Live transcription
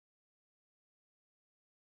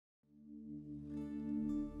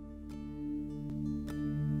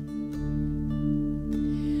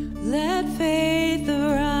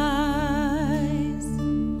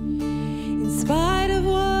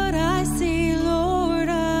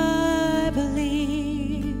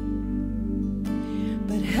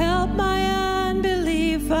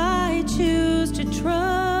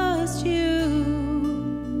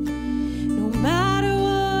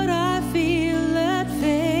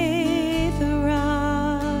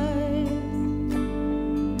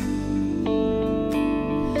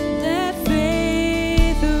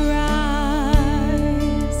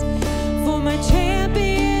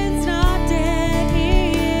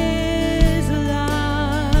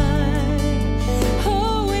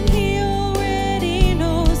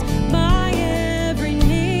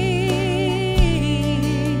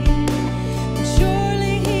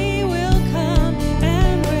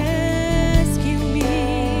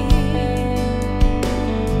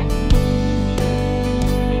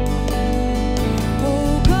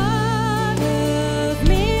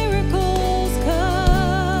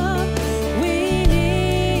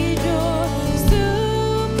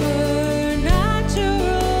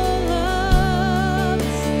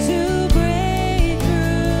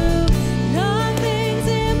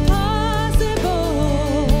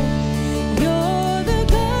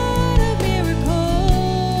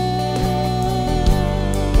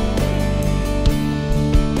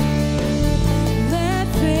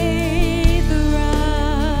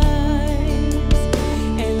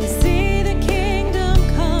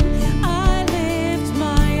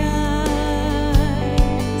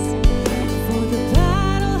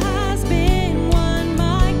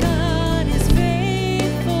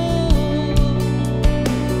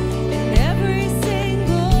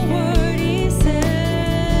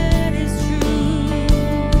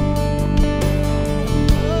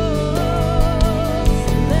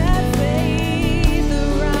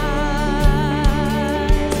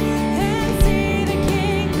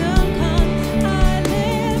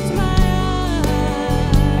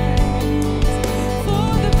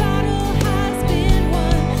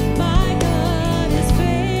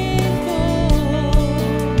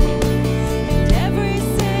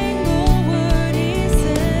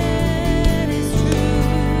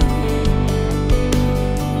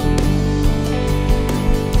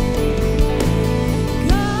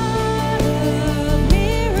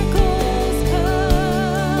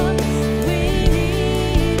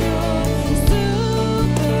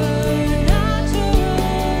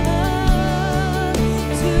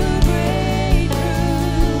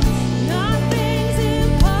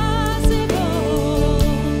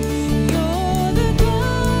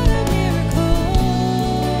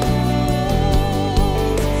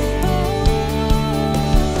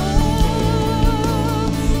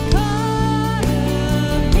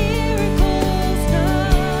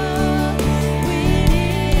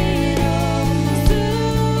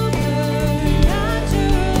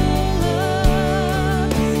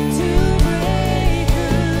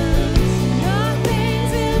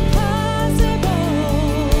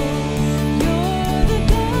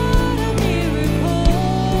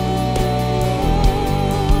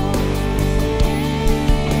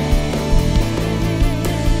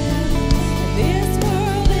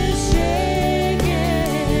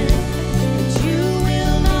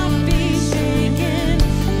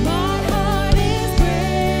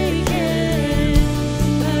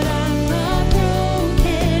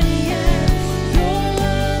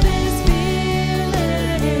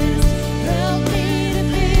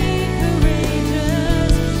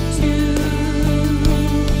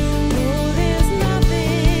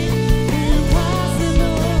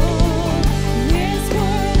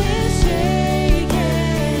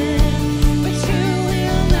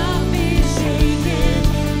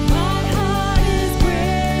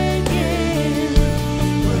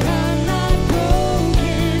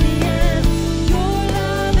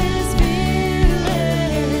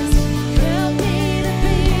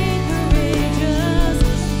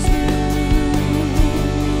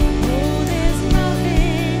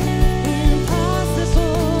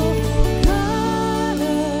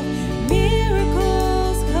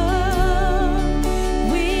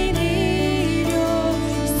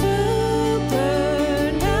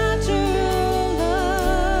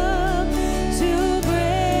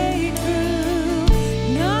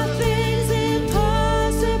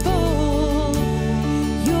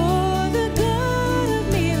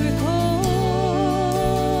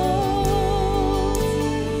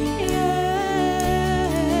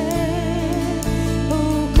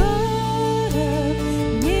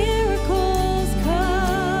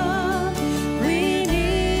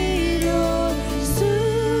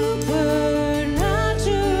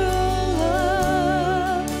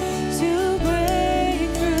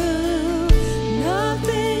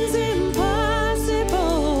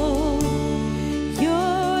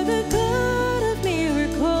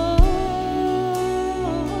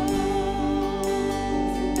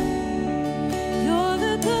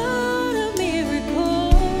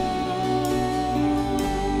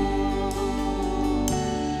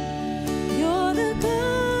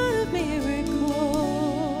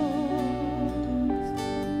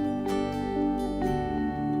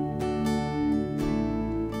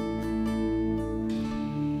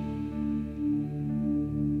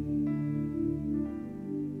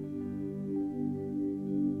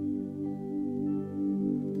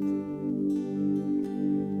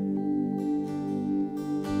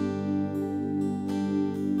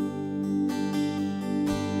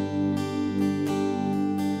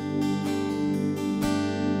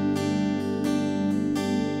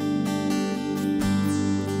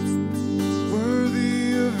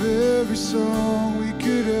song we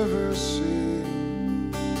could ever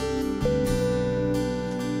sing,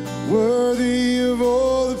 worthy of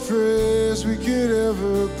all the praise we could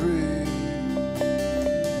ever bring,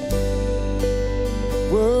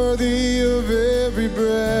 worthy of every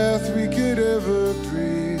breath we could ever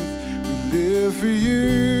breathe. We live for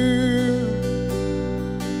you,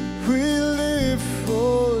 we live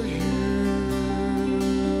for you.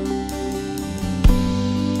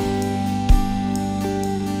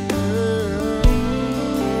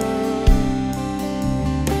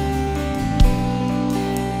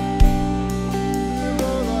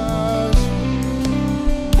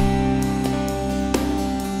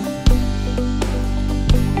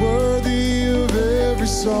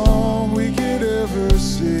 Song we could ever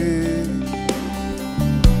sing,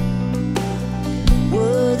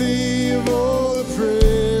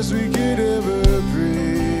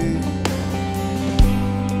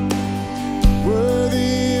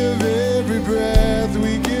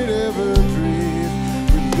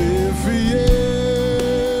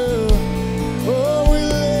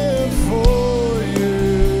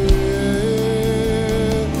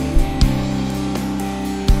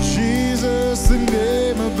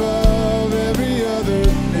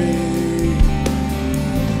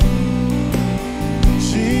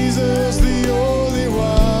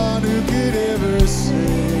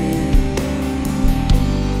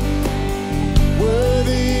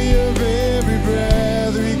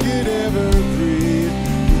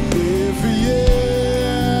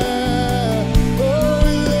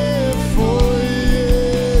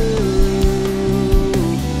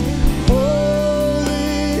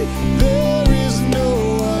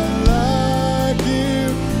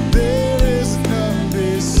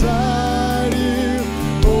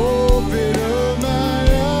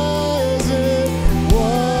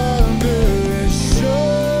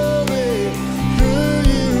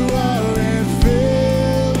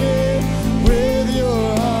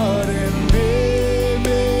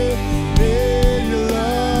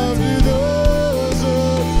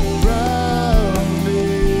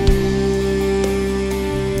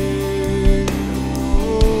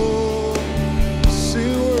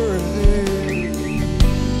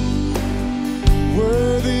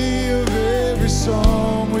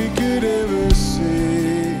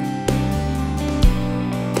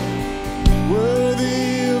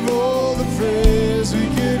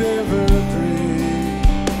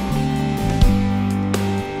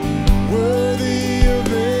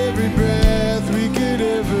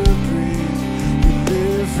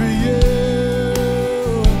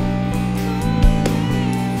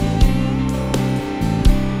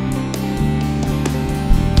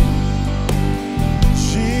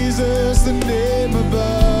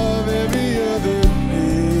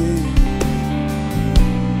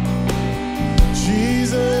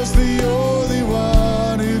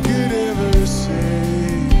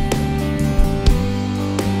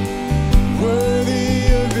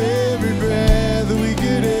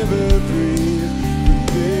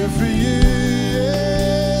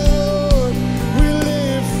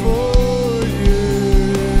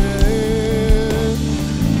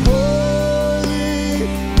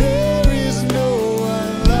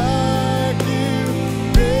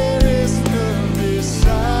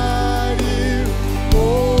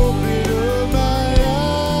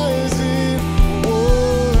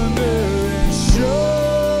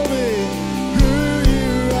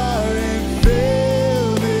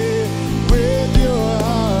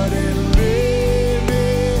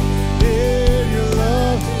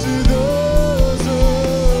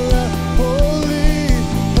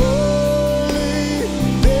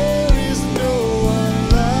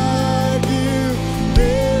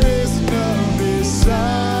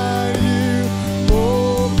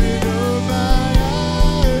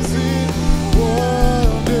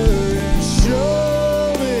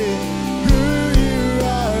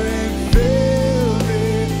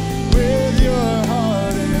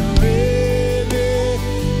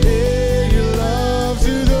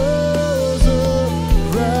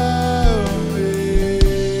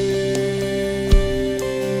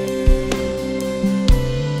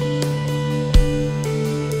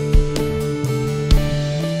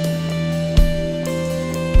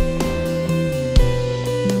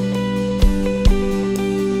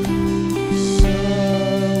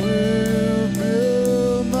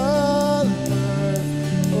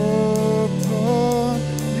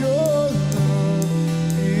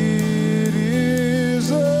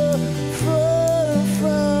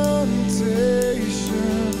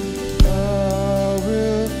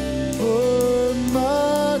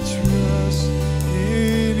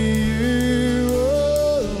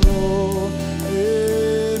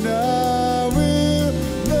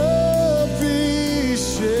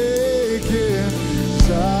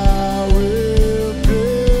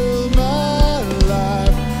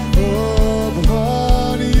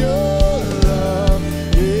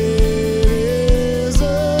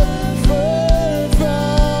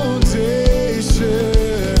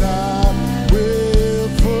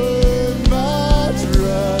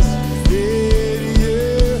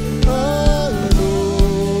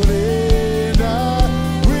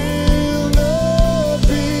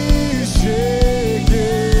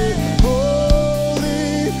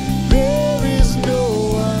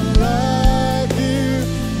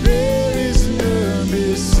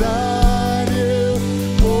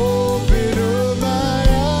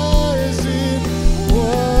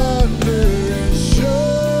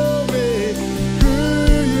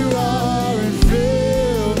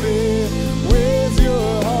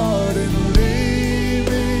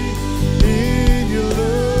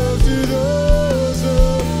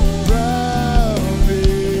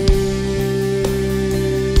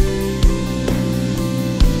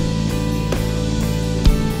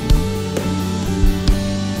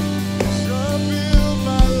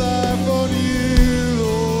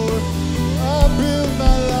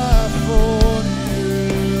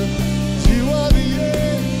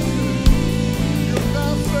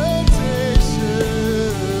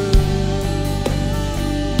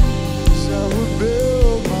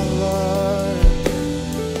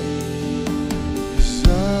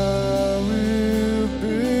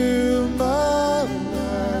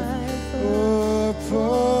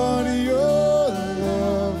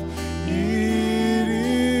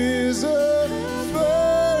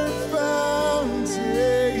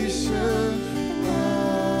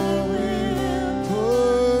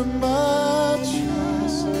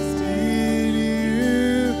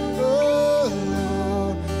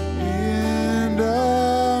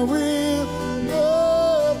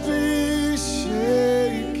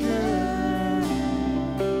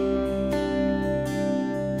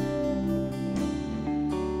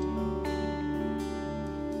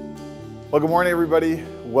 Well, good morning, everybody.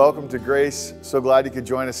 Welcome to Grace. So glad you could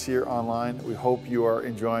join us here online. We hope you are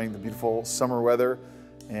enjoying the beautiful summer weather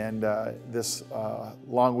and this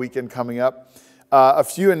long weekend coming up. A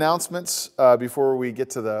few announcements before we get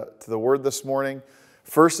to the word this morning.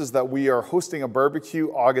 First is that we are hosting a barbecue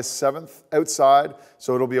August 7th outside,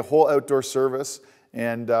 so it'll be a whole outdoor service.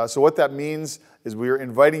 And so what that means is we are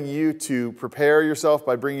inviting you to prepare yourself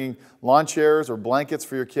by bringing lawn chairs or blankets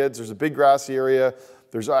for your kids. There's a big grassy area.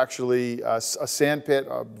 There's actually a sand pit,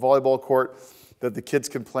 a volleyball court that the kids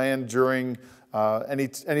can play in during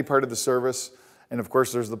any part of the service. And of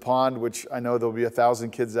course, there's the pond, which I know there'll be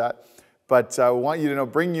 1,000 kids at. But I want you to know,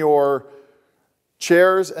 bring your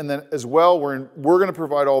chairs, and then as well, we're going to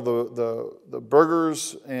provide all the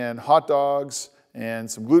burgers and hot dogs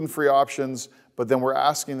and some gluten-free options. But then we're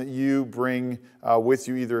asking that you bring with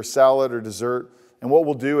you either a salad or dessert. And what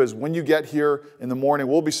we'll do is when you get here in the morning,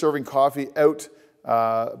 we'll be serving coffee out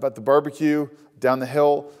at the barbecue down the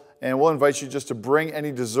hill, and we'll invite you just to bring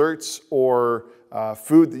any desserts or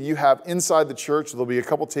food that you have inside the church. There'll be a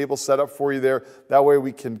couple tables set up for you there. That way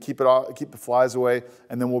we can keep the flies away,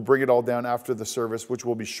 and then we'll bring it all down after the service, which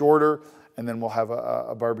will be shorter, and then we'll have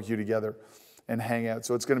a barbecue together and hang out.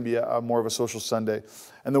 So it's going to be more of a social Sunday.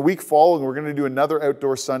 And the week following, we're going to do another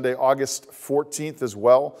outdoor Sunday, August 14th as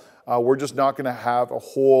well. We're just not going to have a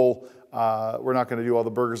whole we're not going to do all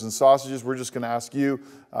the burgers and sausages. We're just going to ask you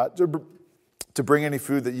to bring any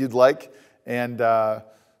food that you'd like, and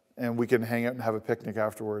we can hang out and have a picnic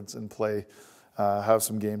afterwards and play, have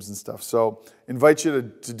some games and stuff. So invite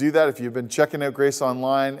you to do that. If you've been checking out Grace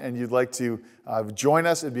online and you'd like to join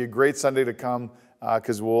us, it'd be a great Sunday to come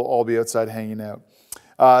because we'll all be outside hanging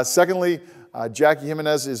out. Secondly, Jackie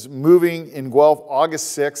Jimenez is moving in Guelph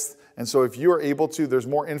August 6th, and so if you are able to, there's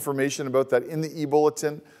more information about that in the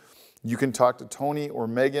e-bulletin. You can talk to Tony or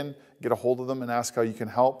Megan, get a hold of them and ask how you can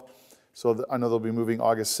help. So I know they'll be moving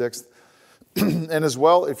August 6th. And as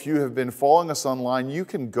well, if you have been following us online, you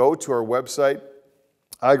can go to our website,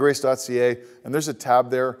 igrace.ca, and there's a tab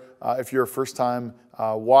there. If you're a first-time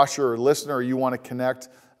watcher or listener or you want to connect,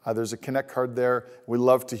 there's a connect card there. We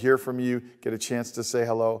love to hear from you, get a chance to say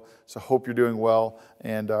hello. So hope you're doing well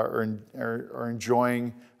and are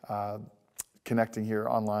enjoying connecting here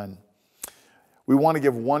online. We want to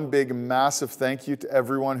give one big, massive thank you to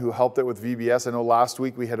everyone who helped out with VBS. I know last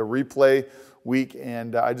week we had a replay week,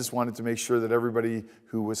 and I just wanted to make sure that everybody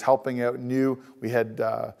who was helping out knew. We had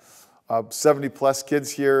 70-plus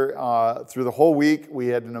kids here through the whole week. We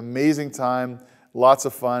had an amazing time, lots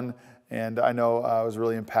of fun, and I know it was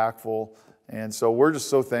really impactful. And so we're just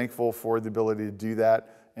so thankful for the ability to do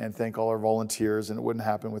that, and thank all our volunteers, and it wouldn't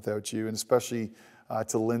happen without you, and especially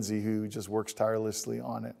to Lindsay, who just works tirelessly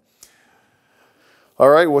on it. All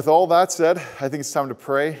right, with all that said, I think it's time to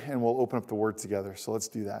pray, and we'll open up the Word together. So let's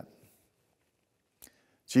do that.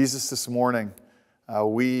 Jesus, this morning,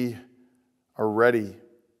 we are ready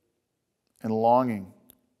and longing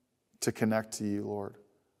to connect to you, Lord.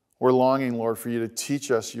 We're longing, Lord, for you to teach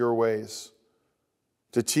us your ways,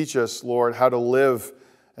 to teach us, Lord, how to live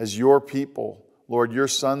as your people, Lord, your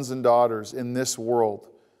sons and daughters in this world,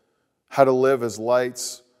 how to live as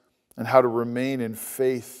lights and how to remain in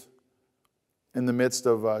faith in the midst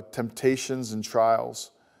of temptations and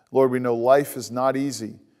trials. Lord, we know life is not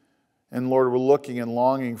easy. And Lord, we're looking and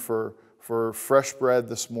longing for fresh bread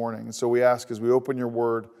this morning. And so we ask as we open your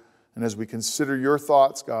word and as we consider your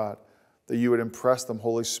thoughts, God, that you would impress them,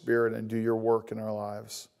 Holy Spirit, and do your work in our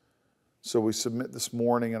lives. So we submit this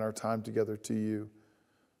morning and our time together to you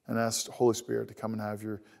and ask Holy Spirit to come and have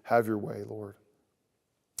your way, Lord.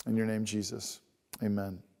 In your name, Jesus.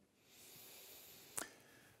 Amen.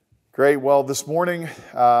 Great. Well, this morning,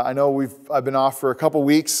 I know I've been off for a couple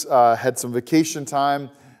weeks, had some vacation time,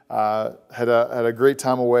 had a great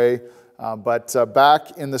time away, but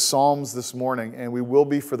back in the Psalms this morning, and we will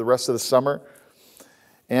be for the rest of the summer.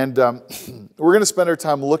 And we're going to spend our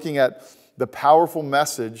time looking at the powerful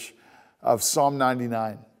message of Psalm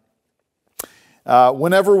 99.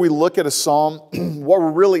 Whenever we look at a psalm, what we're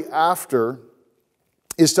really after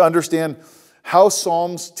is to understand how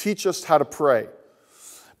Psalms teach us how to pray.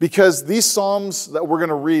 Because these Psalms that we're going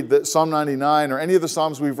to read, that Psalm 99 or any of the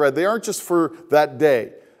Psalms we've read, they aren't just for that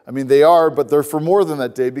day. I mean, they are, but they're for more than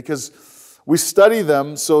that day because we study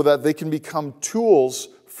them so that they can become tools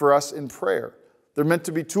for us in prayer. They're meant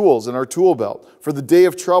to be tools in our tool belt for the day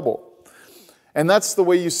of trouble. And that's the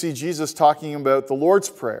way you see Jesus talking about the Lord's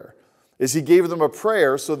Prayer, is he gave them a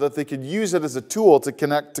prayer so that they could use it as a tool to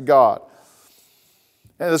connect to God.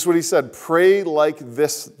 And that's what he said, pray like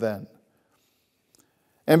this then.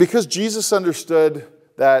 And because Jesus understood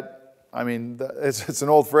that, I mean, it's an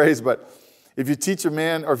old phrase, but If you teach a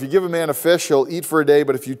man, or if you give a man a fish, he'll eat for a day.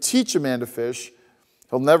 But if you teach a man to fish,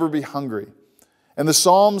 he'll never be hungry. And the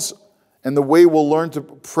Psalms and the way we'll learn to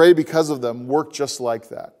pray because of them work just like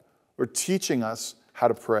that. They're teaching us how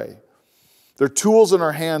to pray. They're tools in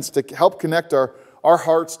our hands to help connect our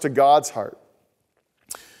hearts to God's heart.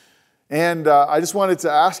 And I just wanted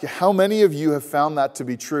to ask you, how many of you have found that to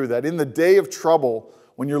be true? That in the day of trouble,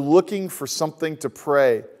 when you're looking for something to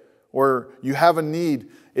pray, or you have a need,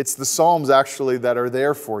 it's the Psalms actually that are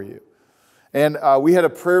there for you. And we had a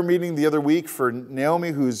prayer meeting the other week for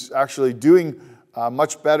Naomi, who's actually doing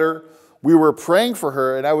much better. We were praying for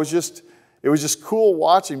her, and it was just cool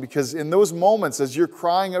watching, because in those moments, as you're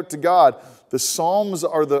crying out to God, the Psalms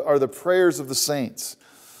are the prayers of the saints.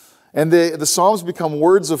 And the Psalms become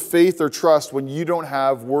words of faith or trust when you don't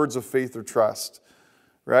have words of faith or trust,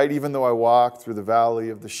 right? Even though I walk through the valley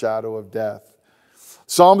of the shadow of death.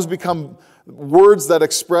 Psalms become words that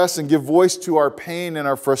express and give voice to our pain and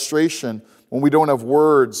our frustration when we don't have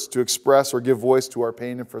words to express or give voice to our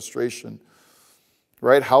pain and frustration,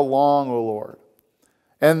 right? How long, O Lord?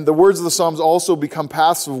 And the words of the Psalms also become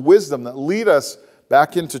paths of wisdom that lead us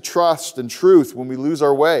back into trust and truth when we lose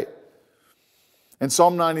our way. And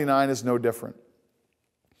Psalm 99 is no different.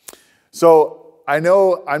 So I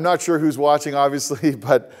know, I'm not sure who's watching, obviously,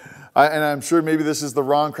 and I'm sure maybe this is the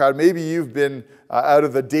wrong crowd. Maybe you've been out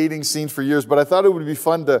of the dating scene for years, but I thought it would be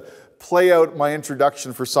fun to play out my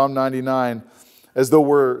introduction for Psalm 99 as though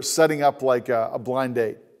we're setting up like a blind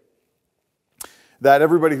date. That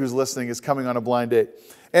everybody who's listening is coming on a blind date.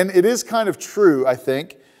 And it is kind of true, I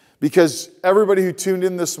think, because everybody who tuned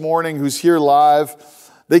in this morning, who's here live,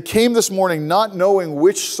 they came this morning not knowing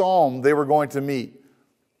which psalm they were going to meet.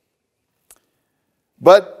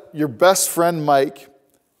 But your best friend Mike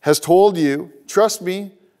has told you, trust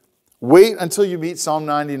me, wait until you meet Psalm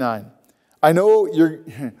 99. I know you're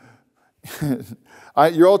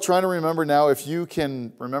all trying to remember now if you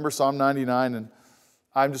can remember Psalm 99, and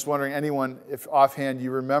I'm just wondering, anyone, if offhand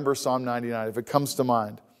you remember Psalm 99, if it comes to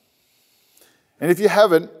mind. And if you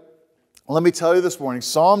haven't, let me tell you this morning,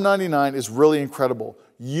 Psalm 99 is really incredible.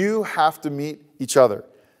 You have to meet each other,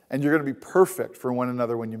 and you're going to be perfect for one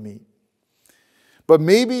another when you meet. But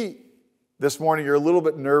maybe this morning you're a little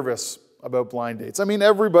bit nervous about blind dates. I mean,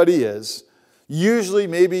 everybody is. Usually,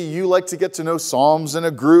 maybe you like to get to know Psalms in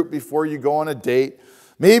a group before you go on a date.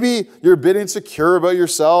 Maybe you're a bit insecure about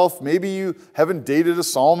yourself. Maybe you haven't dated a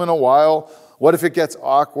Psalm in a while. What if it gets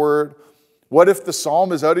awkward? What if the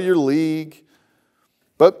Psalm is out of your league?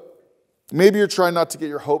 But maybe you're trying not to get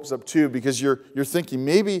your hopes up too, because you're thinking,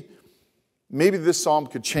 maybe this Psalm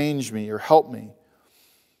could change me or help me.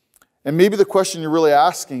 And maybe the question you're really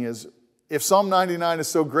asking is, if Psalm 99 is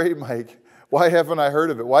so great, Mike, why haven't I heard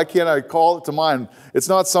of it? Why can't I call it to mind? It's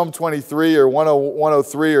not Psalm 23 or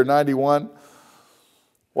 103 or 91.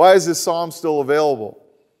 Why is this Psalm still available?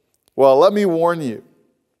 Well, let me warn you.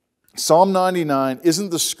 Psalm 99 isn't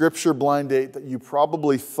the scripture blind date that you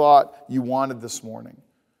probably thought you wanted this morning.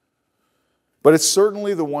 But it's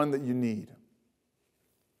certainly the one that you need.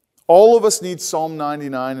 All of us need Psalm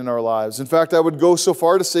 99 in our lives. In fact, I would go so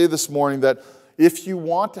far to say this morning that if you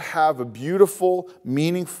want to have a beautiful,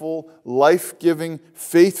 meaningful, life-giving,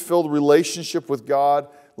 faith-filled relationship with God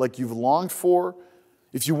like you've longed for,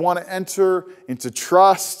 if you want to enter into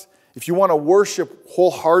trust, if you want to worship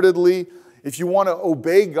wholeheartedly, if you want to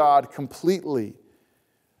obey God completely,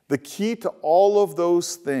 the key to all of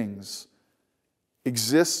those things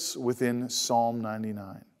exists within Psalm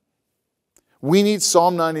 99. We need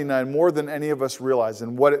Psalm 99 more than any of us realize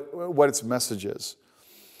and what its message is.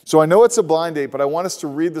 So I know it's a blind date, but I want us to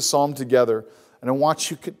read the Psalm together, and I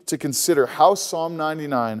want you to consider how Psalm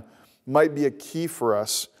 99 might be a key for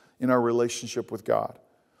us in our relationship with God.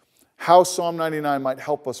 How Psalm 99 might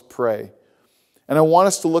help us pray. And I want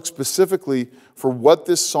us to look specifically for what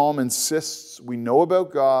this Psalm insists we know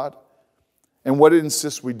about God and what it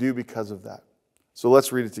insists we do because of that. So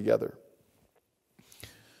let's read it together.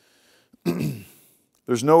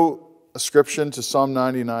 There's no ascription to Psalm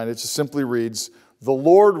 99. It just simply reads, "The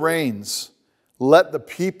Lord reigns, let the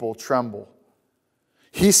people tremble.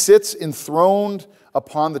 He sits enthroned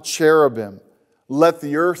upon the cherubim, let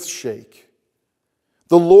the earth shake.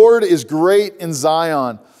 The Lord is great in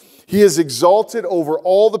Zion. He is exalted over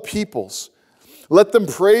all the peoples. Let them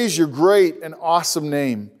praise your great and awesome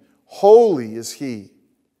name. Holy is He.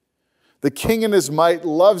 The King in His might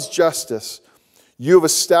loves justice. You have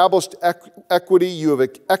established equity. You have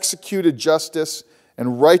executed justice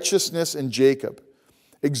and righteousness in Jacob.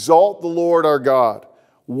 Exalt the Lord our God.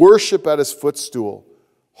 Worship at His footstool.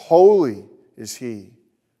 Holy is He."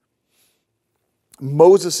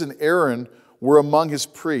 Moses and Aaron were among His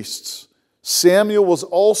priests. Samuel was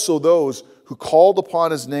also those who called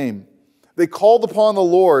upon his name. They called upon the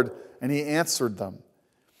Lord, and he answered them.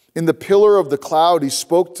 In the pillar of the cloud he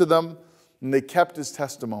spoke to them, and they kept his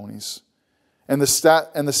testimonies and the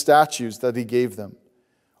statutes that he gave them.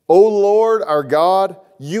 O Lord our God,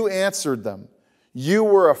 you answered them. You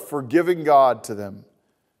were a forgiving God to them,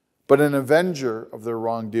 but an avenger of their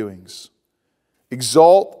wrongdoings.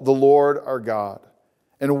 Exalt the Lord our God,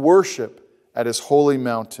 and worship at his holy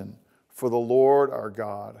mountain, for the Lord our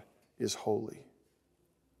God is holy.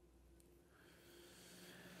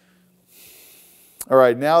 All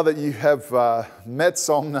right, now that you have met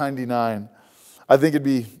Psalm 99, I think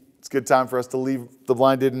it's a good time for us to leave the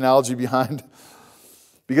blind date analogy behind,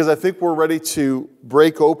 because I think we're ready to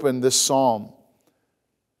break open this psalm.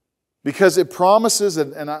 Because it promises,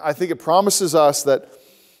 and I think it promises us that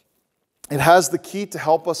it has the key to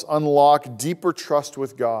help us unlock deeper trust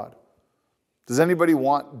with God. Does anybody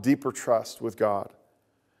want deeper trust with God?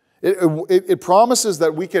 It promises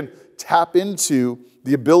that we can tap into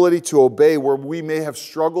the ability to obey where we may have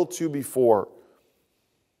struggled to before.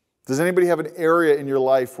 Does anybody have an area in your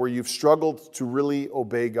life where you've struggled to really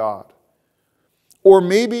obey God? Or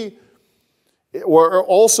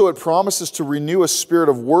also it promises to renew a spirit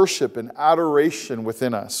of worship and adoration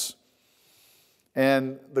within us.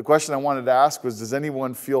 And the question I wanted to ask was, does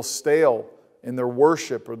anyone feel stale in their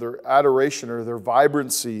worship or their adoration or their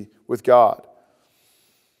vibrancy with God?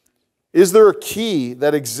 Is there a key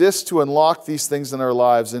that exists to unlock these things in our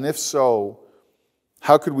lives? And if so,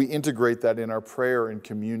 how could we integrate that in our prayer and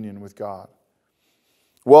communion with God?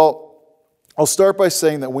 Well, I'll start by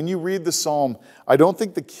saying that when you read the psalm, I don't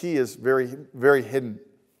think the key is very, very hidden.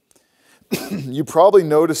 You probably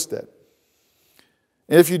noticed it.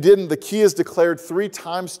 And if you didn't, the key is declared 3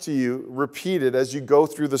 times to you, repeated as you go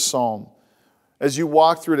through the psalm. As you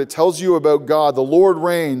walk through it, it tells you about God. The Lord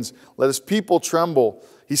reigns, let his people tremble.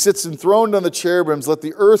 He sits enthroned on the cherubims, let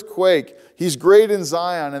the earth quake. He's great in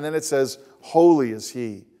Zion. And then it says, holy is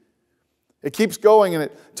he. It keeps going, and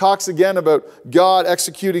it talks again about God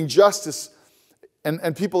executing justice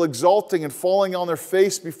and people exalting and falling on their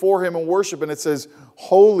face before him in worship. And it says,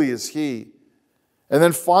 holy is he. And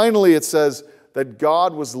then finally it says that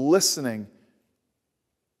God was listening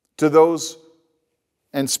to those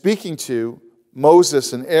and speaking to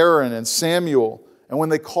Moses and Aaron and Samuel. And when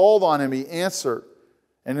they called on him, he answered.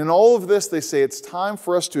 And in all of this, they say it's time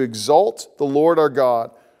for us to exalt the Lord our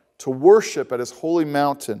God, to worship at his holy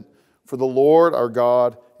mountain, for the Lord our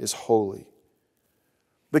God is holy.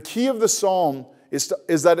 The key of the psalm is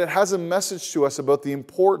that it has a message to us about the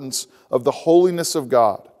importance of the holiness of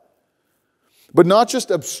God. But not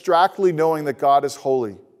just abstractly knowing that God is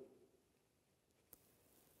holy,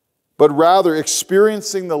 but rather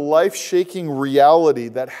experiencing the life-shaking reality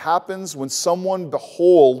that happens when someone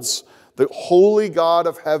beholds the holy God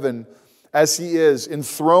of heaven as he is,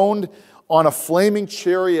 enthroned on a flaming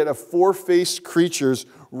chariot of 4-faced creatures,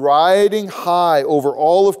 riding high over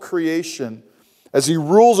all of creation as he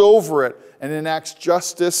rules over it and enacts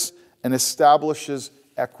justice and establishes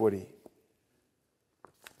equity.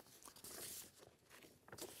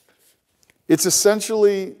 It's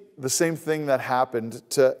essentially the same thing that happened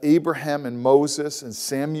to Abraham and Moses and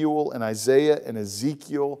Samuel and Isaiah and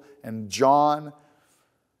Ezekiel and John,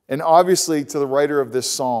 and obviously to the writer of this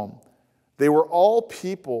psalm. They were all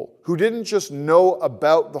people who didn't just know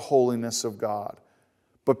about the holiness of God,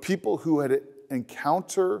 but people who had an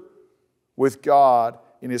encounter with God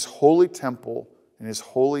in his holy temple, in his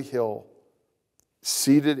holy hill,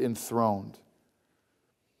 seated enthroned.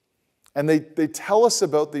 And they tell us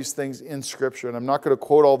about these things in Scripture, and I'm not going to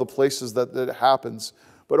quote all the places that it happens,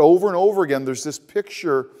 but over and over again, there's this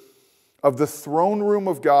picture of the throne room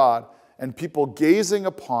of God and people gazing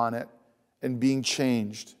upon it and being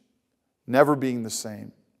changed, never being the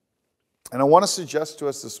same. And I want to suggest to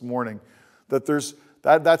us this morning that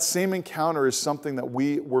that same encounter is something that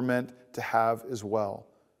we were meant to have as well.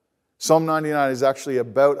 Psalm 99 is actually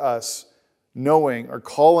about us knowing or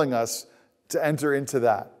calling us to enter into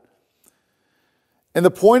that. And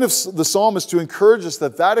the point of the psalm is to encourage us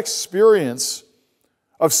that experience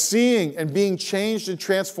of seeing and being changed and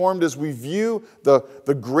transformed as we view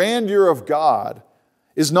the grandeur of God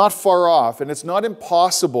is not far off, and it's not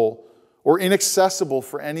impossible or inaccessible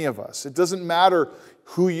for any of us. It doesn't matter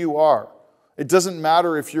who you are. It doesn't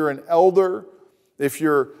matter if you're an elder, if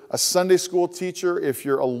you're a Sunday school teacher, if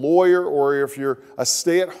you're a lawyer, or if you're a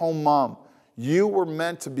stay-at-home mom. You were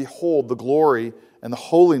meant to behold the glory and the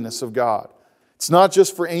holiness of God. It's not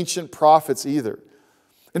just for ancient prophets either.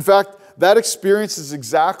 In fact, that experience is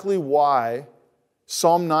exactly why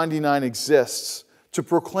Psalm 99 exists, to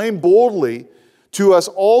proclaim boldly to us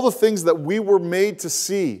all the things that we were made to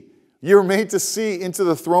see. You're made to see into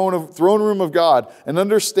the throne room of God and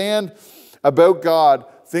understand about God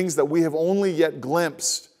things that we have only yet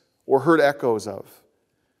glimpsed or heard echoes of.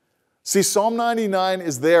 See, Psalm 99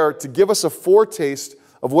 is there to give us a foretaste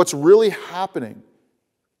of what's really happening,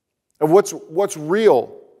 of what's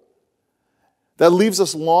real, that leaves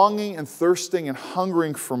us longing and thirsting and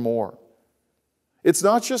hungering for more. It's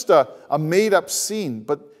not just a made-up scene,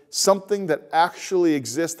 but something that actually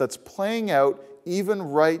exists, that's playing out even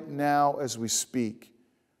right now as we speak.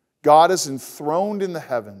 God is enthroned in the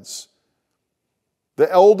heavens.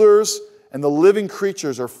 The elders and the living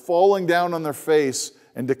creatures are falling down on their face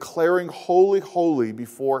and declaring, "Holy, holy,"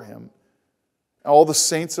 before Him. All the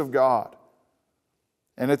saints of God.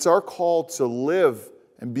 And it's our call to live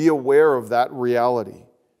and be aware of that reality.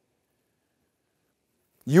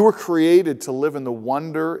 You were created to live in the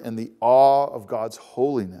wonder and the awe of God's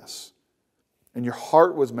holiness. And your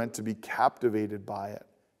heart was meant to be captivated by it.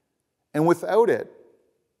 And without it,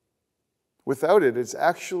 it's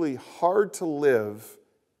actually hard to live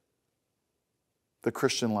the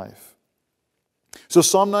Christian life. So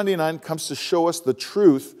Psalm 99 comes to show us the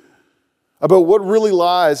truth about what really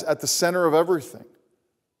lies at the center of everything.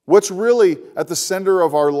 What's really at the center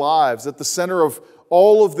of our lives, at the center of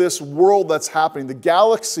all of this world that's happening, the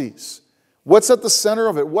galaxies. What's at the center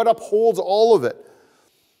of it? What upholds all of it?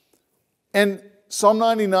 And Psalm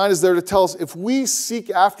 99 is there to tell us if we seek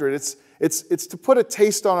after it, it's to put a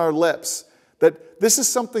taste on our lips that this is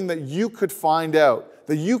something that you could find out,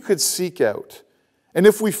 that you could seek out. And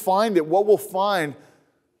if we find it, what we'll find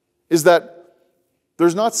is that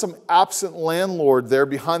there's not some absent landlord there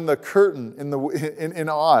behind the curtain in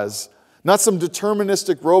Oz. Not some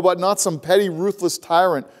deterministic robot, not some petty, ruthless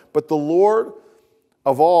tyrant, but the Lord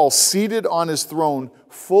of all, seated on His throne,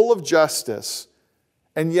 full of justice,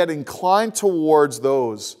 and yet inclined towards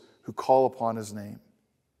those who call upon His name.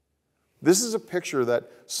 This is a picture that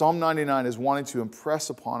Psalm 99 is wanting to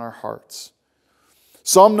impress upon our hearts.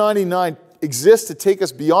 Psalm 99 exists to take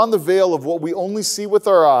us beyond the veil of what we only see with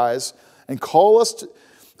our eyes and call us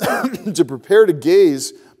to prepare to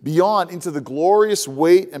gaze beyond into the glorious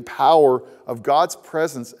weight and power of God's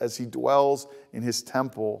presence as He dwells in His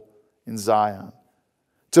temple in Zion.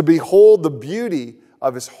 To behold the beauty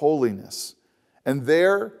of His holiness, and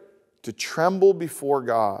there to tremble before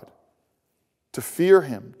God, to fear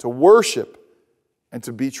Him, to worship, and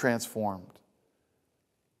to be transformed.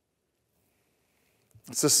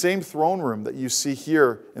 It's the same throne room that you see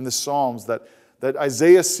here in the Psalms that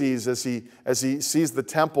Isaiah sees as he sees the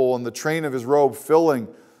temple and the train of his robe filling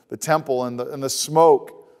the temple and the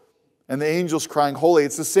smoke and the angels crying, "Holy."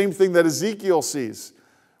 It's the same thing that Ezekiel sees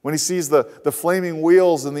when he sees the flaming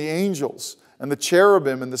wheels and the angels and the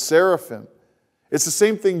cherubim and the seraphim. It's the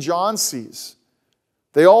same thing John sees.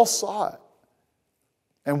 They all saw it.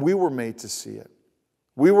 And we were made to see it.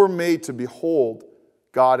 We were made to behold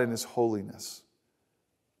God in His holiness.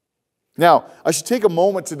 Now, I should take a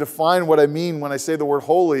moment to define what I mean when I say the word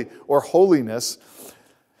holy or holiness.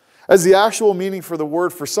 As the actual meaning for the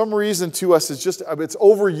word, for some reason to us, it's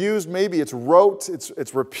overused, maybe it's rote,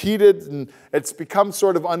 it's repeated, and it's become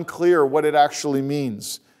sort of unclear what it actually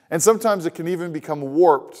means. And sometimes it can even become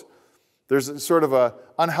warped. There's sort of an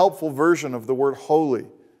unhelpful version of the word holy.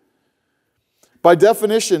 By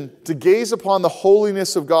definition, to gaze upon the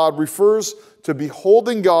holiness of God refers to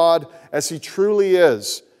beholding God as He truly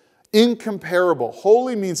is. Incomparable.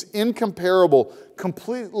 Holy means incomparable,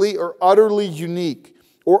 completely or utterly unique,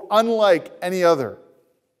 or unlike any other.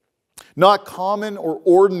 Not common or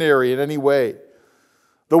ordinary in any way.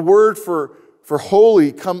 The word for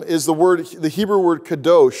holy is the Hebrew word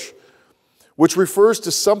kadosh, which refers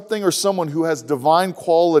to something or someone who has divine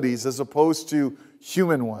qualities as opposed to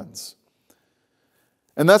human ones.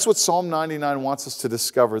 And that's what Psalm 99 wants us to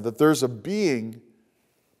discover, that there's a being,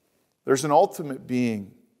 there's an ultimate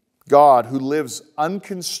being, God, who lives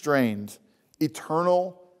unconstrained,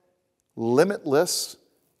 eternal, limitless,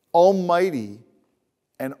 almighty,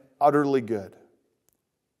 and utterly good.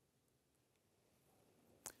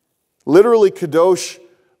 Literally, kadosh,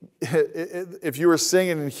 if you were saying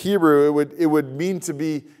it in Hebrew, it would mean to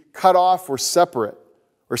be cut off or separate.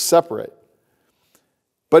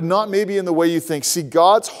 But not maybe in the way you think. See,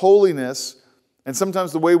 God's holiness, and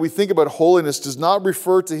sometimes the way we think about holiness, does not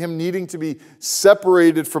refer to Him needing to be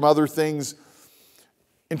separated from other things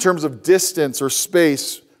in terms of distance or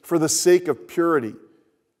space for the sake of purity.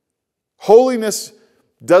 Holiness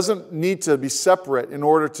doesn't need to be separate in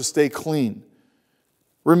order to stay clean.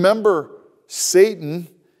 Remember, Satan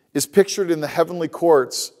is pictured in the heavenly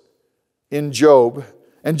courts in Job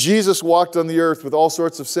And Jesus walked on the earth with all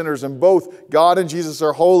sorts of sinners, and both God and Jesus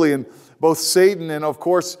are holy, and both Satan and, of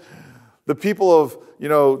course, the people of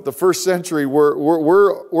the first century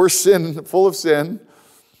were sin, full of sin,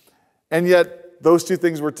 and yet those two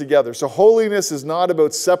things were together. So holiness is not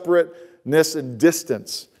about separateness and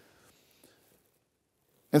distance.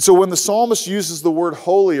 And so when the psalmist uses the word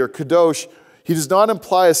holy or kadosh, he does not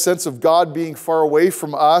imply a sense of God being far away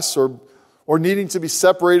from us or needing to be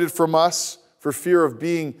separated from us for fear of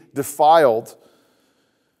being defiled.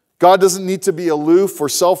 God doesn't need to be aloof or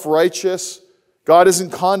self-righteous. God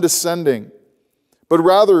isn't condescending. But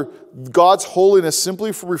rather, God's holiness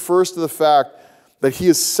simply refers to the fact that He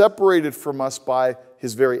is separated from us by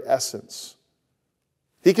His very essence.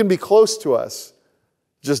 He can be close to us,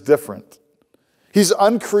 just different. He's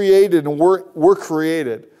uncreated and we're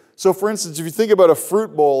created. So for instance, if you think about a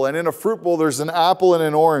fruit bowl, and in a fruit bowl there's an apple and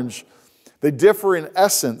an orange. They differ in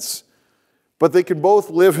essence, but they both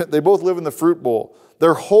live in the fruit bowl.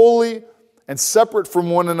 They're holy and separate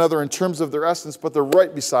from one another in terms of their essence, but they're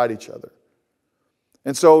right beside each other.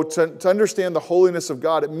 And so to understand the holiness of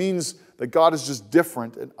God, it means that God is just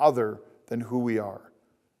different and other than who we are.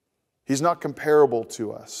 He's not comparable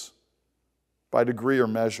to us by degree or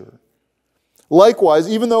measure. Likewise,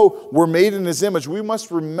 even though we're made in His image, we must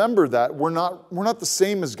remember that we're not the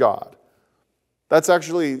same as God. That's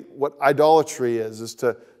actually what idolatry is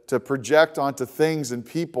to project onto things and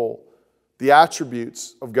people the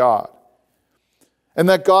attributes of God. And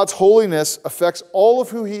that God's holiness affects all of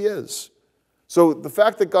who He is. So the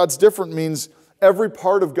fact that God's different means every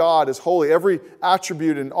part of God is holy. Every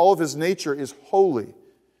attribute in all of His nature is holy.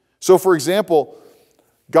 So for example,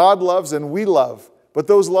 God loves and we love, but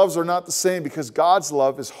those loves are not the same because God's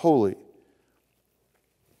love is holy.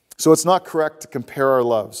 So it's not correct to compare our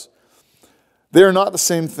loves. They are not the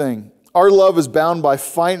same thing. Our love is bound by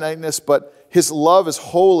finiteness, but His love is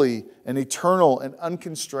holy and eternal and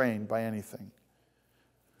unconstrained by anything.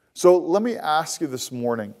 So let me ask you this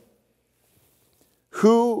morning,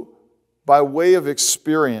 who, by way of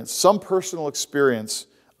experience, some personal experience,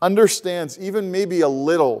 understands even maybe a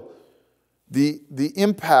little the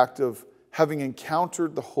impact of having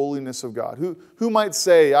encountered the holiness of God? Who might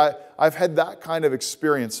say, I've had that kind of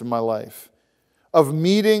experience in my life, of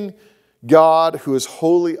meeting God who is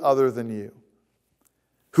wholly other than you,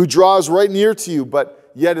 who draws right near to you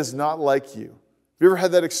but yet is not like you? Have you ever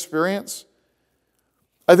had that experience?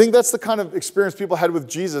 I think that's the kind of experience people had with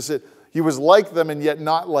Jesus. He was like them and yet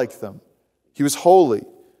not like them. He was holy.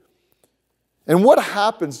 And what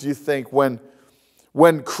happens, do you think, when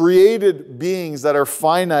created beings that are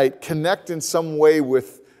finite connect in some way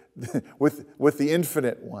with the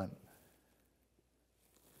infinite one?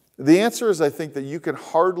 The answer is, I think, that you can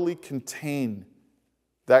hardly contain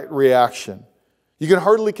that reaction. You can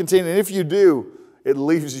hardly contain it. And if you do, it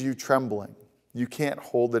leaves you trembling. You can't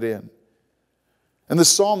hold it in. And the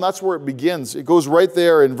psalm, that's where it begins. It goes right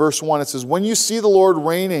there in verse 1. It says, when you see the Lord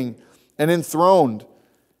reigning and enthroned,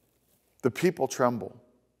 the people tremble.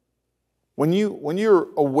 When you're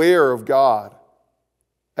aware of God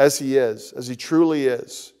as He is, as He truly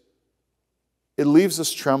is, it leaves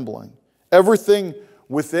us trembling. Everything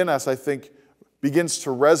within us, I think, begins to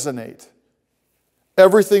resonate.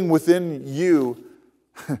 Everything within you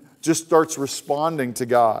just starts responding to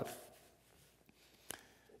God.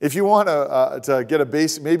 If you want to get a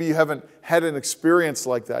basic, maybe you haven't had an experience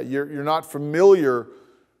like that. You're not familiar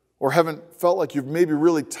or haven't felt like you've maybe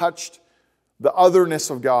really touched the otherness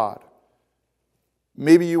of God.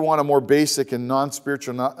 Maybe you want a more basic and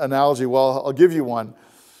non-spiritual analogy. Well, I'll give you one.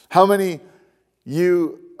 How many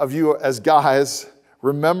of you as guys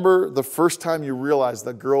remember the first time you realized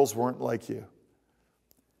that girls weren't like you?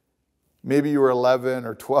 Maybe you were 11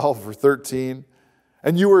 or 12 or 13,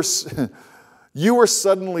 and you were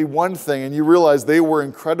suddenly one thing, and you realized they were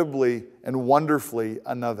incredibly and wonderfully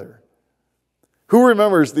another. Who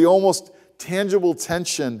remembers the almost tangible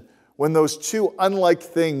tension when those two unlike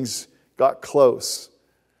things got close?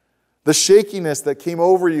 The shakiness that came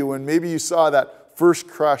over you when maybe you saw that first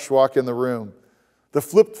crush walk in the room. The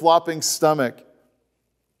flip-flopping stomach.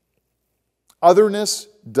 Otherness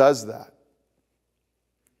does that.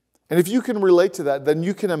 And if you can relate to that, then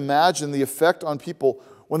you can imagine the effect on people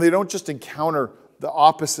when they don't just encounter the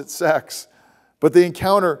opposite sex, but they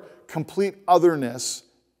encounter complete otherness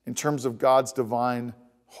in terms of God's divine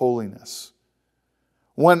holiness.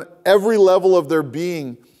 When every level of their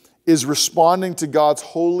being is responding to God's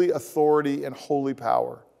holy authority and holy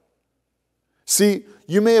power. See,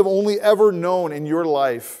 you may have only ever known in your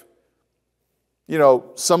life,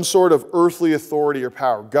 some sort of earthly authority or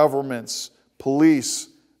power, governments, police,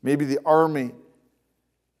 maybe the army.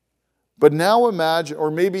 But now imagine,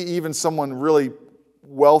 or maybe even someone really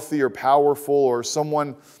wealthy or powerful, or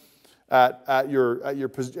someone at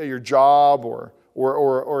your job, or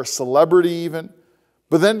a celebrity even.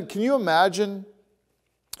 But then can you imagine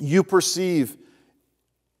you perceive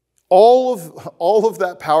all of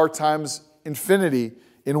that power times infinity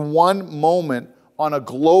in one moment on a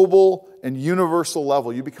global and universal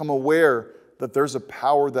level? You become aware that there's a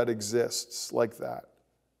power that exists like that.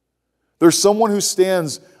 There's someone who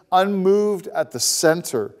stands unmoved at the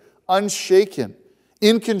center, unshaken,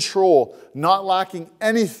 in control, not lacking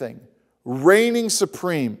anything, reigning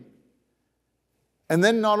supreme. And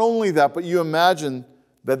then not only that, but you imagine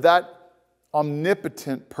that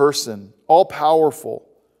omnipotent person, all-powerful,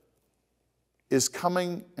 is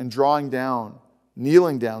coming and drawing down,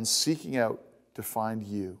 kneeling down, seeking out to find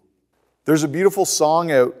you. There's a beautiful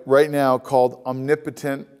song out right now called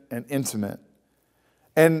Omnipotent and Intimate.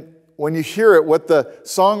 And when you hear it, what the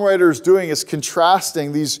songwriter is doing is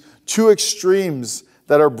contrasting these two extremes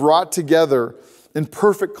that are brought together in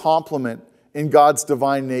perfect complement in God's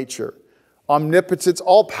divine nature. Omnipotence,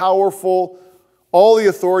 all-powerful, all the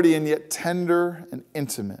authority, and yet tender and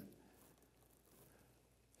intimate.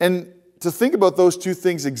 And to think about those two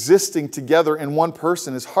things existing together in one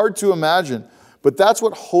person is hard to imagine, but that's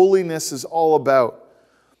what holiness is all about.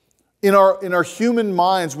 In our human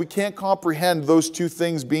minds, we can't comprehend those two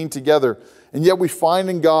things being together, and yet we find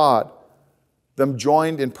in God them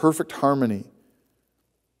joined in perfect harmony.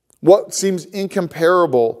 What seems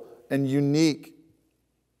incomparable and unique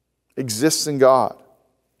exists in God.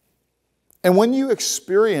 And when you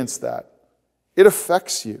experience that, it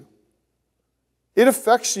affects you. It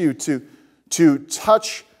affects you to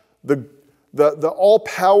touch the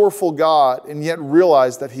all-powerful God and yet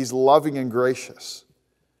realize that He's loving and gracious.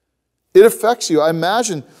 It affects you. I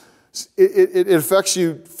imagine it affects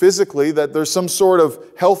you physically, that there's some sort of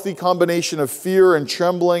healthy combination of fear and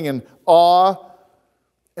trembling and awe,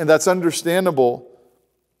 and that's understandable.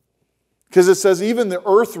 Because it says even the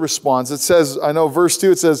earth responds. It says, I know verse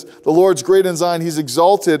 2, it says, the Lord's great in Zion, He's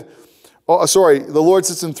exalted. The Lord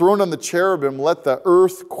sits enthroned on the cherubim, let the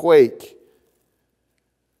earth quake.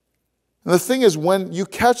 And the thing is, when you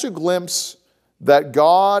catch a glimpse that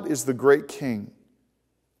God is the great King,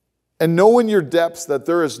 and know in your depths that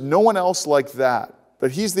there is no one else like that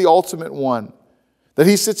He's the ultimate one, that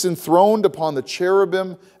He sits enthroned upon the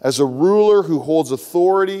cherubim as a ruler who holds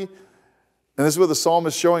authority, and this is what the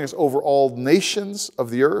psalmist is showing us, over all nations of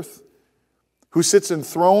the earth, who sits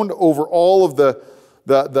enthroned over all of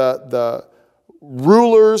the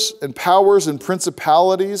rulers and powers and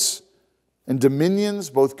principalities and dominions,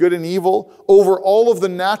 both good and evil, over all of the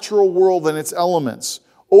natural world and its elements,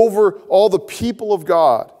 over all the people of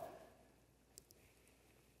God.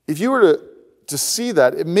 If you were to see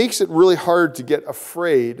that, it makes it really hard to get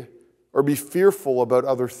afraid or be fearful about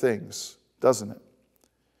other things, doesn't it?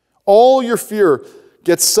 All your fear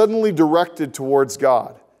gets suddenly directed towards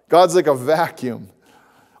God. God's like a vacuum.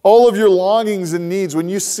 All of your longings and needs, when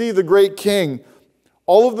you see the great King,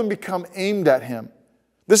 all of them become aimed at Him.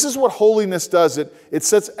 This is what holiness does. It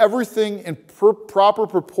sets everything in proper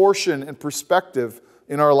proportion and perspective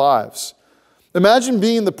in our lives. Imagine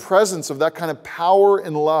being in the presence of that kind of power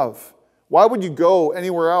and love. Why would you go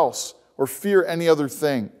anywhere else or fear any other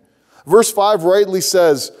thing? Verse 5 rightly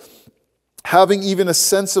says, having even a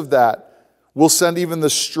sense of that, will send even the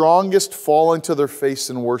strongest falling to their face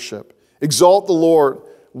in worship. Exalt the Lord,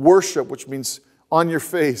 worship, which means on your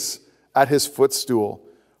face, at His footstool.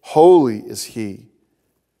 Holy is He.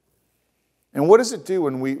 And what does it do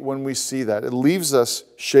when we see that? It leaves us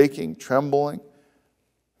shaking, trembling,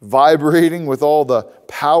 vibrating with all the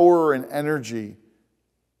power and energy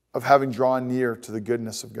of having drawn near to the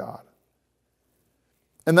goodness of God.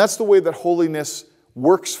 And that's the way that holiness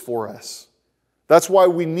works for us. That's why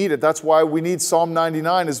we need it. That's why we need Psalm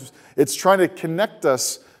 99. It's trying to connect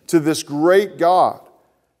us to this great God,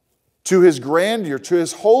 to His grandeur, to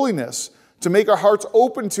His holiness, to make our hearts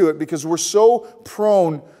open to it, because we're so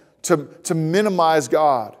prone to minimize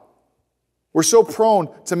God. We're so prone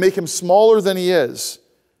to make Him smaller than He is.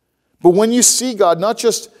 But when you see God, not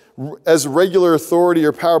just as regular authority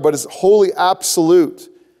or power, but as holy absolute,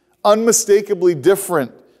 unmistakably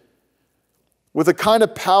different, with a kind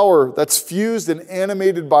of power that's fused and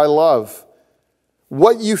animated by love,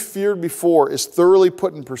 what you feared before is thoroughly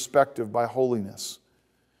put in perspective by holiness.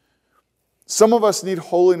 Some of us need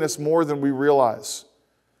holiness more than we realize.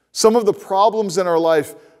 Some of the problems in our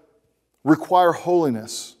life require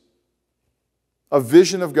holiness, a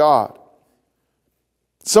vision of God.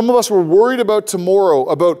 Some of us were worried about tomorrow,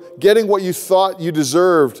 about getting what you thought you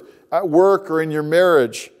deserved at work or in your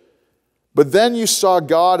marriage. But then you saw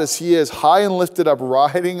God as he is, high and lifted up,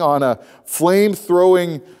 riding on a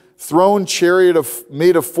flame-throwing throne chariot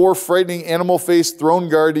made of 4 frightening animal-faced throne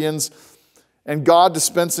guardians, and God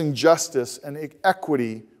dispensing justice and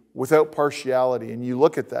equity without partiality. And you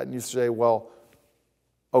look at that and you say, well,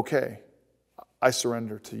 okay, I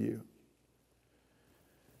surrender to you.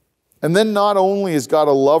 And then not only is God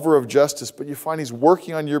a lover of justice, but you find he's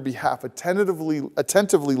working on your behalf, attentively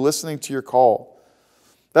listening to your call.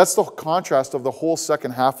 That's the contrast of the whole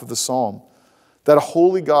second half of the psalm, that a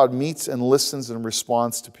holy God meets and listens and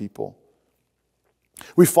responds to people.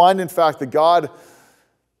 We find, in fact, that God,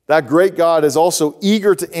 that great God, is also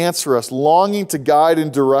eager to answer us, longing to guide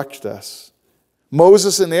and direct us.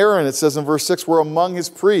 Moses and Aaron, it says in verse 6, were among his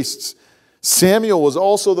priests. Samuel was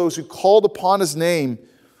also those who called upon his name.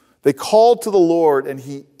 They called to the Lord, and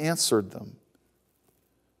he answered them.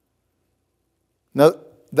 Now,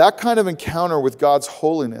 that kind of encounter with God's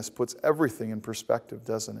holiness puts everything in perspective,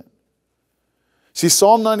 doesn't it? See,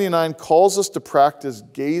 Psalm 99 calls us to practice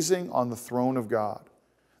gazing on the throne of God.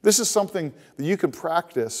 This is something that you can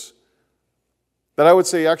practice that I would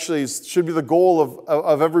say actually should be the goal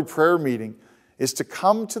of every prayer meeting, is to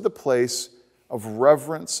come to the place of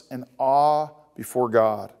reverence and awe before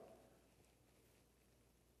God.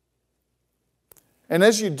 And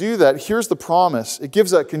as you do that, here's the promise. It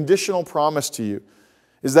gives that conditional promise to you,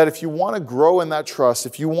 is that if you want to grow in that trust,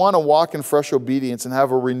 if you want to walk in fresh obedience and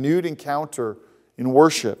have a renewed encounter in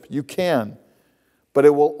worship, you can. But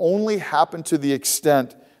it will only happen to the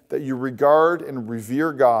extent that you regard and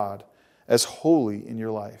revere God as holy in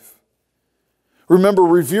your life. Remember,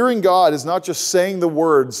 revering God is not just saying the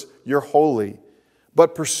words, "You're holy,"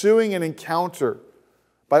 but pursuing an encounter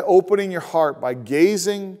by opening your heart, by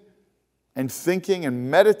gazing and thinking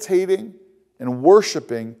and meditating and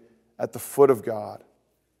worshiping at the foot of God.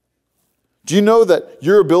 Do you know that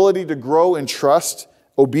your ability to grow in trust,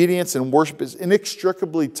 obedience, and worship is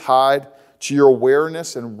inextricably tied to your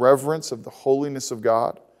awareness and reverence of the holiness of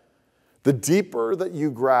God? The deeper that you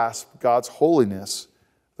grasp God's holiness,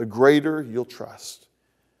 the greater you'll trust.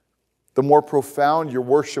 The more profound your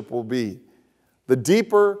worship will be. The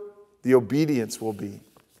deeper the obedience will be.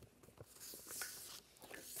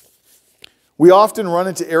 We often run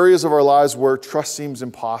into areas of our lives where trust seems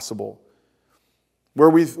impossible. Where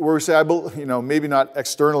we say, maybe not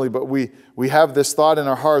externally, but we have this thought in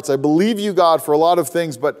our hearts, I believe you, God, for a lot of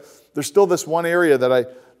things, but there's still this one area that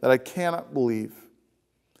I cannot believe.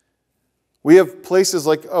 We have places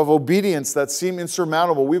of obedience that seem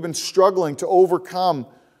insurmountable. We've been struggling to overcome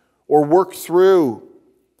or work through.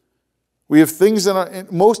 We have things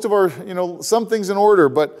some things in order,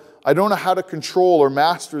 but I don't know how to control or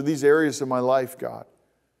master these areas of my life, God.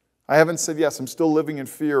 I haven't said yes. I'm still living in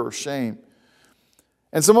fear or shame.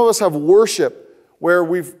 And some of us have worship where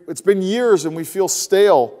it's been years and we feel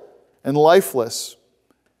stale and lifeless.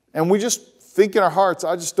 And we just think in our hearts,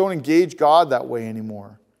 I just don't engage God that way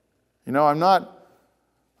anymore. I'm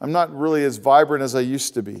not really as vibrant as I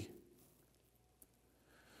used to be.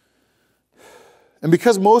 And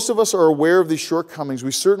because most of us are aware of these shortcomings,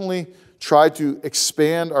 we certainly try to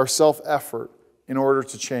expand our self-effort in order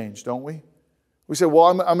to change, don't we? We say, well,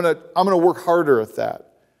 I'm going to work harder at that.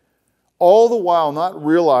 All the while not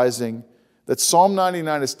realizing that Psalm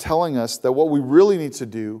 99 is telling us that what we really need to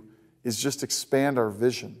do is just expand our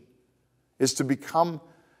vision, is to become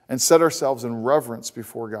and set ourselves in reverence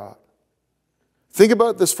before God. Think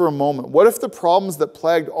about this for a moment. What if the problems that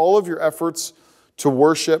plagued all of your efforts to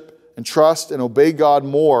worship and trust and obey God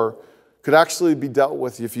more could actually be dealt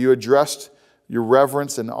with if you addressed your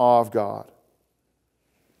reverence and awe of God?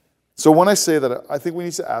 So when I say that, I think we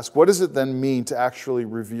need to ask, what does it then mean to actually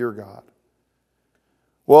revere God?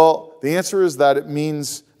 Well, the answer is that it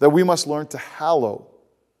means that we must learn to hallow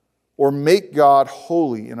or make God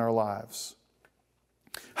holy in our lives.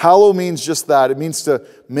 Hallow means just that. It means to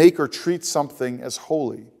make or treat something as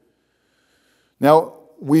holy. Now,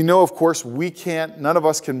 we know, of course, none of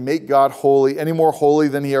us can make God holy, any more holy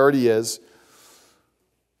than he already is.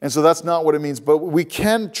 And so that's not what it means. But we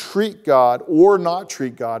can treat God or not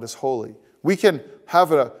treat God as holy. We can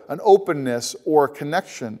have an openness or a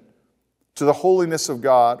connection to the holiness of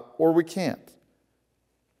God, or we can't.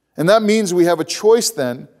 And that means we have a choice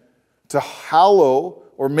then to hallow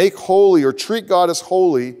or make holy or treat God as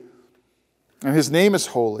holy, and his name is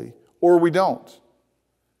holy, or we don't.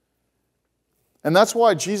 And that's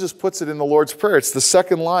why Jesus puts it in the Lord's Prayer. It's the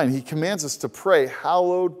second line. He commands us to pray,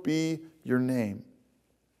 hallowed be your name.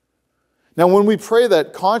 Now, when we pray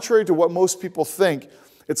that, contrary to what most people think,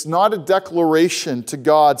 it's not a declaration to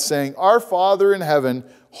God saying, Our Father in heaven,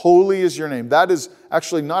 holy is your name. That is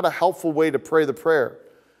actually not a helpful way to pray the prayer.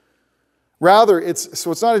 Rather, it's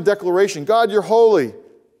not a declaration, God, you're holy,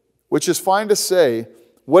 which is fine to say.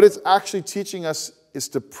 What it's actually teaching us is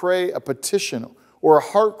to pray a petition or a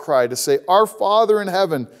heart cry to say, Our Father in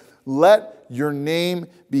heaven, let your name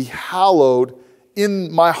be hallowed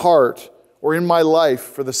in my heart or in my life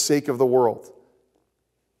for the sake of the world.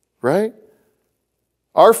 Right?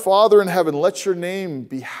 Our Father in heaven, let your name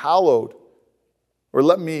be hallowed, or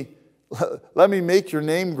let me make your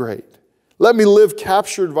name great. Let me live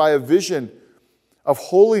captured by a vision of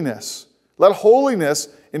holiness. Let holiness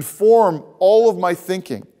inform all of my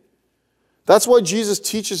thinking. That's why Jesus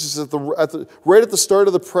teaches us right at the start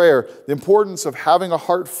of the prayer the importance of having a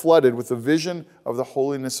heart flooded with the vision of the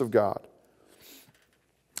holiness of God.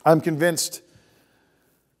 I'm convinced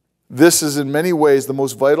this is in many ways the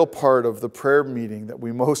most vital part of the prayer meeting that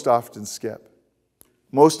we most often skip.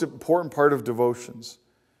 Most important part of devotions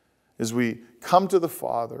is we come to the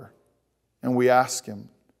Father and we ask Him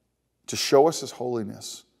to show us His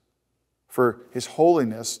holiness, for His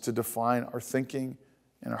holiness to define our thinking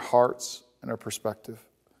and our hearts and our perspective.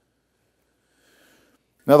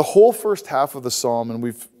 Now, the whole first half of the psalm, and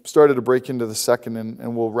we've started to break into the second,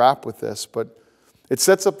 and we'll wrap with this, but it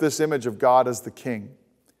sets up this image of God as the King,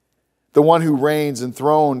 the one who reigns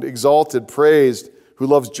enthroned, exalted, praised, who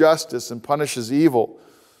loves justice and punishes evil.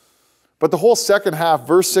 But the whole second half,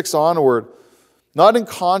 verse 6 onward, not in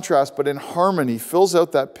contrast but in harmony, fills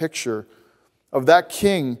out that picture of that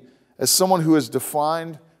King as someone who is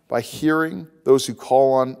defined by hearing those who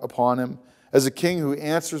call upon Him, as a King who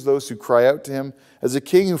answers those who cry out to Him, as a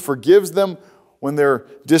King who forgives them when they're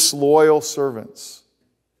disloyal servants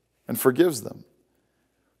and forgives them.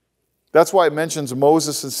 That's why it mentions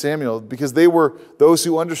Moses and Samuel, because they were those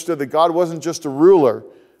who understood that God wasn't just a ruler,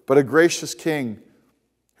 but a gracious King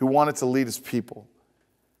who wanted to lead His people.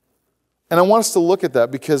 And I want us to look at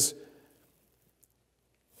that because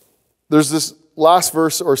there's this last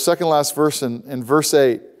verse, or second last verse in verse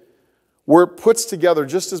 8, where it puts together,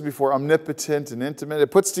 just as before, omnipotent and intimate,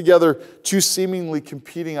 it puts together two seemingly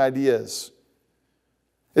competing ideas.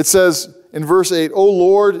 It says in verse 8, O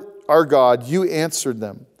Lord our God, you answered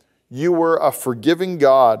them. You were a forgiving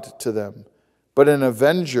God to them, but an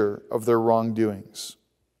avenger of their wrongdoings.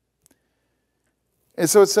 And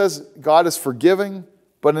so it says God is forgiving,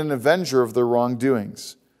 but an avenger of their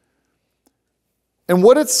wrongdoings. And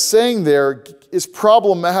what it's saying there is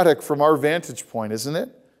problematic from our vantage point, isn't it?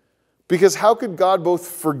 Because how could God both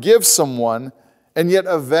forgive someone and yet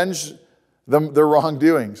avenge their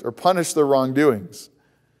wrongdoings or punish their wrongdoings?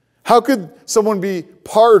 How could someone be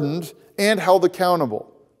pardoned and held accountable?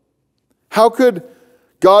 How could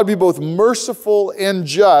God be both merciful and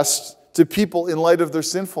just to people in light of their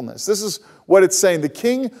sinfulness? This is what it's saying. The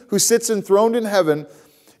King who sits enthroned in heaven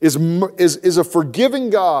is a forgiving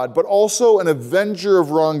God, but also an avenger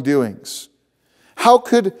of wrongdoings. How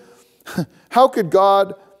could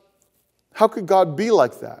God be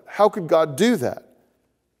like that? How could God do that?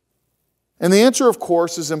 And the answer, of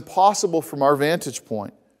course, is impossible from our vantage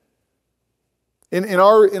point. In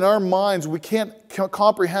our minds, we can't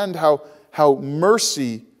comprehend how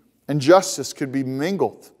mercy and justice could be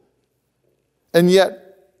mingled. And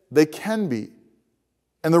yet, they can be.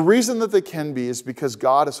 And the reason that they can be is because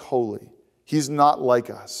God is holy. He's not like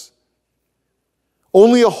us.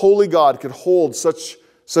 Only a holy God could hold such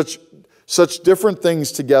different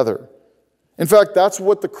things together. In fact, that's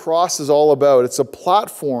what the cross is all about. It's a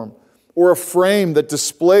platform or a frame that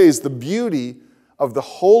displays the beauty of the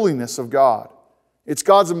holiness of God. It's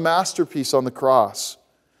God's masterpiece on the cross.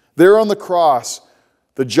 There on the cross,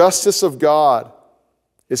 the justice of God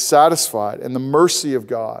is satisfied and the mercy of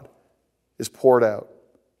God is poured out.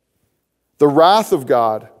 The wrath of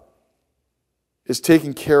God is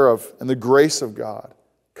taken care of and the grace of God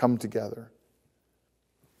come together.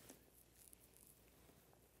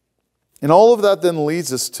 And all of that then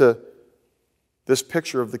leads us to this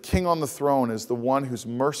picture of the King on the throne as the one who's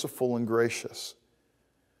merciful and gracious.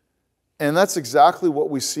 And that's exactly what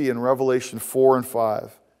we see in Revelation 4 and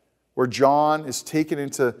 5, where John is taken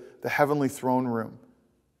into the heavenly throne room.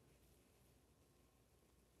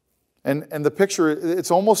 And the picture, it's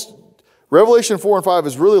almost, Revelation 4 and 5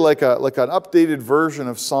 is really like an updated version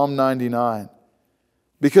of Psalm 99.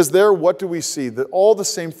 Because there, what do we see? That all the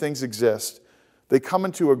same things exist. They come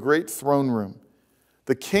into a great throne room.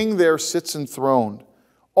 The King there sits enthroned.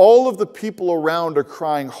 All of the people around are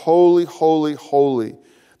crying, holy, holy, holy.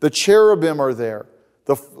 The cherubim are there.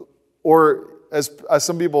 Or as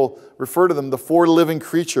some people refer to them, the four living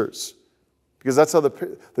creatures. Because that's how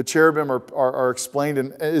the cherubim are explained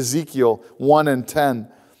in Ezekiel 1 and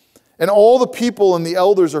 10. And all the people and the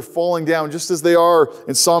elders are falling down just as they are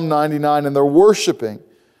in Psalm 99, and they're worshiping.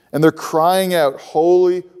 And they're crying out,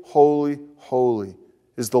 "Holy, holy, holy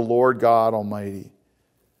is the Lord God Almighty."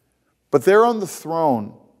 But there on the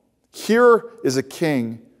throne, here is a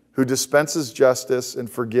king who dispenses justice and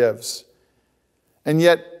forgives. And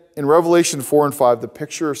yet, in Revelation 4 and 5, the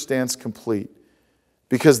picture stands complete.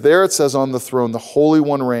 Because there it says on the throne, the Holy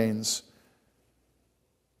One reigns,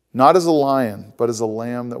 not as a lion, but as a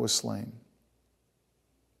lamb that was slain.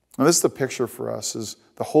 And this is the picture for us, is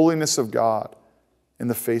the holiness of God in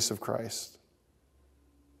the face of Christ.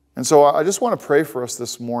 And so I just want to pray for us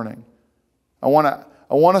this morning. I want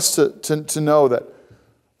us to know that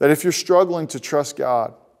if you're struggling to trust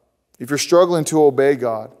God, if you're struggling to obey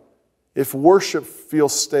God, if worship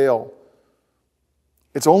feels stale,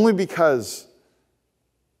 it's only because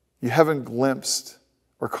you haven't glimpsed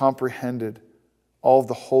or comprehended all of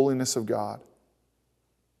the holiness of God.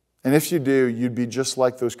 And if you do, you'd be just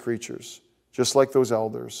like those creatures, just like those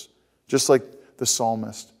elders, just like the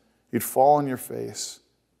psalmist. You'd fall on your face,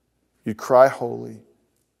 you'd cry holy,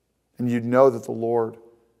 and you'd know that the Lord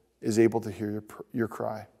is able to hear your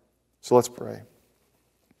cry. So let's pray.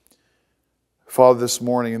 Father, this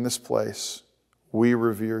morning in this place, we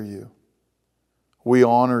revere you. We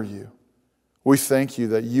honor you. We thank you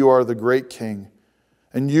that you are the great King,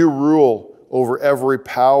 and you rule over every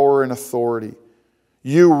power and authority.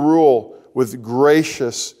 You rule with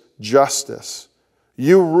gracious justice.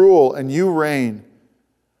 You rule and you reign.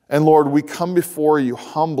 And Lord, we come before you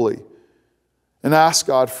humbly and ask,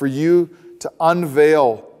 God, for you to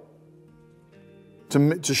unveil,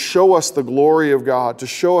 to show us the glory of God, to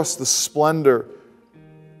show us the splendor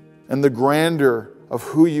and the grandeur of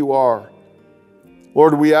who you are.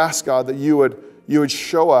 Lord, we ask, God, that you would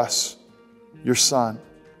show us your Son.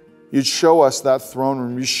 You'd show us that throne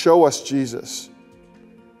room. You'd show us Jesus.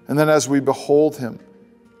 And then as we behold him,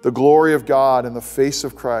 the glory of God in the face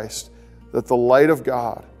of Christ, that the light of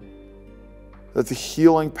God, that the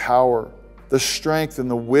healing power, the strength and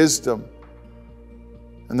the wisdom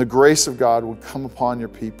and the grace of God would come upon your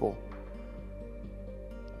people.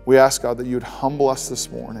 We ask, God, that you would humble us this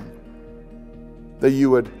morning, that you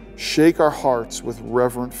would shake our hearts with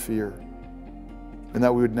reverent fear, and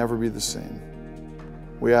that we would never be the same.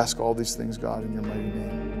 We ask all these things, God, in your mighty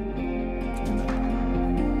name.